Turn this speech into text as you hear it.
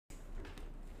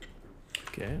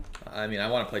Okay. I mean, I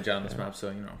want to play Jet on this map, so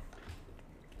you know.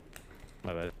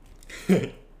 My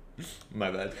bad.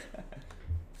 My bad.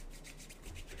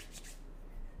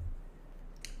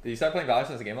 Did you start playing Valorant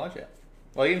since the game launch? Yeah.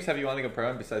 What games have you wanted to go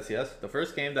pro in besides CS? The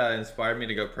first game that inspired me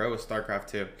to go pro was StarCraft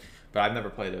 2, but I've never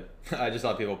played it. I just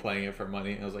saw people playing it for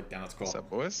money, and I was like, damn, that's cool. What's up,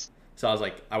 boys? So I was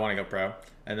like, I want to go pro.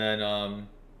 And then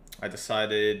I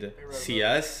decided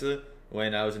CS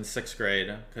when I was in 6th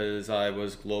grade because I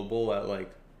was global at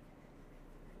like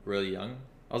really young.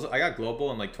 I got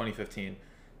global in like 2015,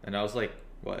 and I was like,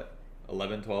 what,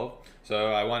 11, 12?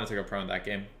 So I wanted to go pro in that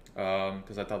game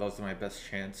because I thought that was my best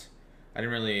chance. I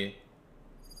didn't really,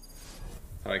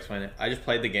 how do I explain it? I just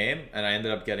played the game and I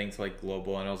ended up getting to like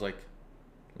global, and I was like,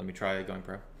 let me try going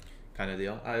pro kind of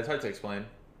deal. It's hard to explain.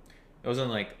 It wasn't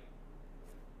like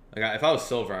if I was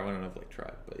silver, I wouldn't have like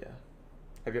tried, but yeah.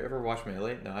 Have you ever watched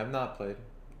Melee? No, I've not played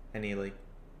any like,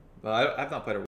 well, I've not played a